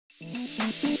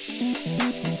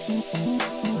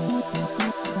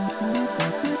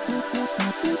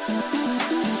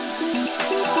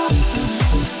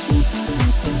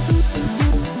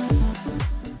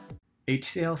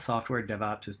HCL Software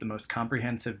DevOps is the most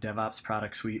comprehensive DevOps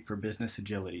product suite for business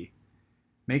agility.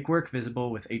 Make work visible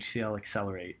with HCL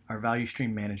Accelerate, our value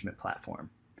stream management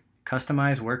platform.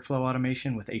 Customize workflow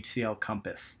automation with HCL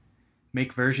Compass.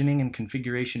 Make versioning and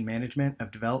configuration management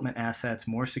of development assets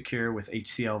more secure with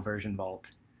HCL Version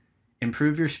Vault.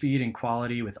 Improve your speed and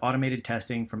quality with automated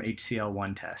testing from HCL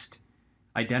OneTest.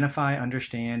 Identify,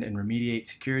 understand, and remediate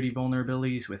security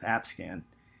vulnerabilities with AppScan.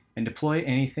 And deploy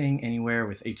anything, anywhere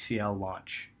with HCL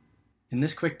Launch. In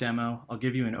this quick demo, I'll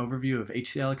give you an overview of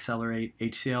HCL Accelerate,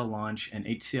 HCL Launch, and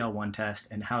HCL OneTest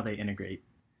and how they integrate.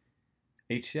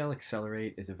 HCL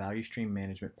Accelerate is a value stream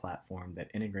management platform that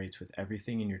integrates with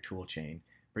everything in your toolchain,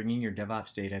 bringing your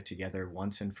DevOps data together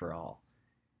once and for all.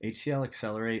 HCL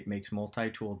Accelerate makes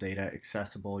multi-tool data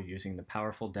accessible using the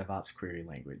powerful DevOps query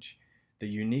language. The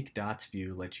unique dots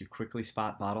view lets you quickly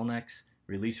spot bottlenecks,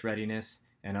 release readiness,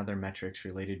 and other metrics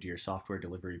related to your software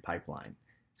delivery pipeline,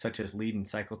 such as lead and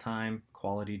cycle time,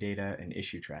 quality data, and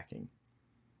issue tracking.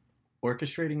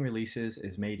 Orchestrating releases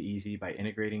is made easy by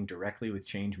integrating directly with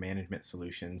change management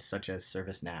solutions such as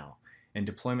ServiceNow, and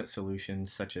deployment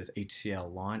solutions such as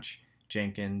HCL Launch,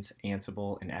 Jenkins,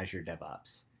 Ansible, and Azure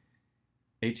DevOps.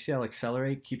 HCL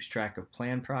Accelerate keeps track of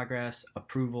plan progress,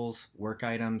 approvals, work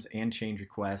items, and change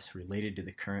requests related to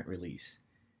the current release.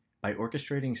 By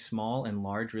orchestrating small and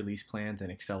large release plans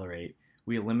in Accelerate,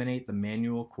 we eliminate the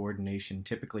manual coordination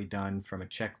typically done from a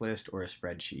checklist or a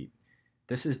spreadsheet.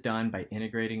 This is done by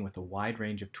integrating with a wide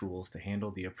range of tools to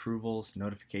handle the approvals,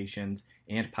 notifications,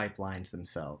 and pipelines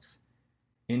themselves.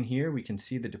 In here, we can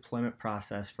see the deployment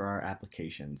process for our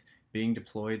applications being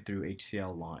deployed through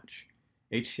HCL Launch.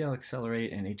 HCL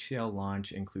Accelerate and HCL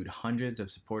Launch include hundreds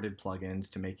of supported plugins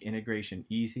to make integration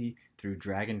easy through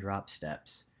drag-and-drop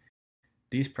steps.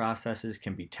 These processes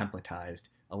can be templatized,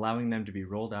 allowing them to be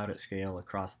rolled out at scale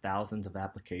across thousands of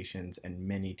applications and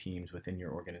many teams within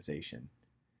your organization.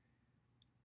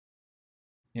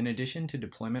 In addition to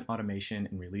deployment automation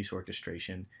and release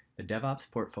orchestration, the DevOps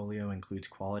portfolio includes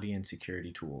quality and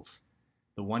security tools.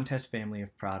 The OneTest family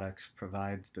of products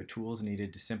provides the tools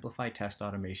needed to simplify test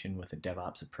automation with a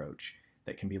DevOps approach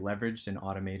that can be leveraged and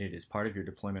automated as part of your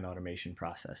deployment automation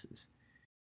processes.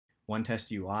 OneTest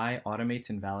UI automates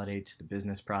and validates the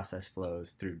business process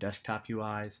flows through desktop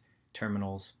UIs,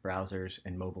 terminals, browsers,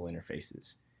 and mobile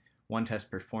interfaces. OneTest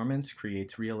Performance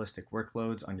creates realistic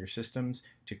workloads on your systems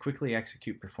to quickly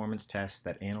execute performance tests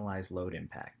that analyze load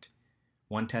impact.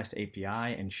 OneTest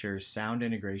API ensures sound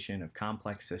integration of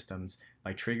complex systems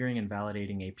by triggering and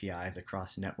validating APIs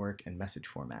across network and message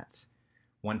formats.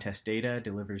 OneTest Data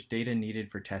delivers data needed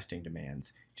for testing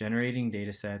demands, generating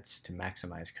datasets to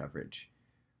maximize coverage.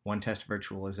 OneTest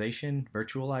Virtualization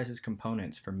virtualizes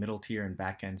components for middle-tier and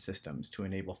back-end systems to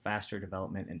enable faster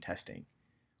development and testing.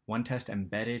 OneTest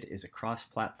Embedded is a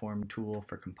cross-platform tool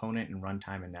for component and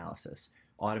runtime analysis,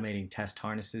 automating test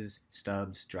harnesses,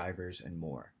 stubs, drivers, and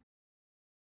more.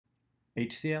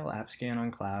 HCL AppScan on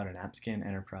Cloud and AppScan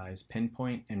Enterprise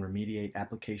pinpoint and remediate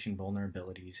application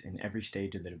vulnerabilities in every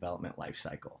stage of the development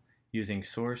lifecycle, using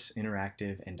source,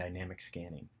 interactive, and dynamic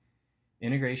scanning.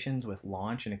 Integrations with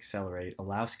Launch and Accelerate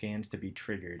allow scans to be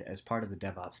triggered as part of the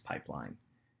DevOps pipeline.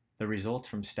 The results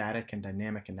from static and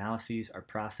dynamic analyses are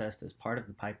processed as part of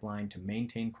the pipeline to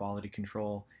maintain quality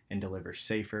control and deliver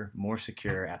safer, more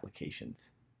secure applications.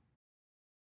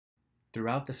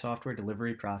 Throughout the software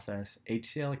delivery process,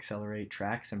 HCL Accelerate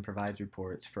tracks and provides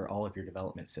reports for all of your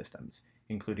development systems,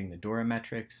 including the DORA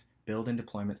metrics, build and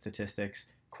deployment statistics,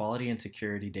 quality and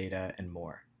security data, and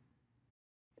more.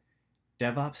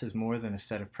 DevOps is more than a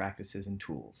set of practices and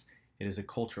tools. It is a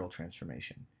cultural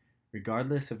transformation.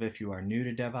 Regardless of if you are new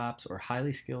to DevOps or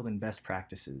highly skilled in best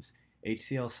practices,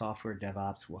 HCL Software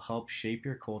DevOps will help shape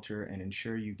your culture and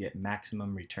ensure you get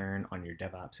maximum return on your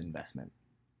DevOps investment.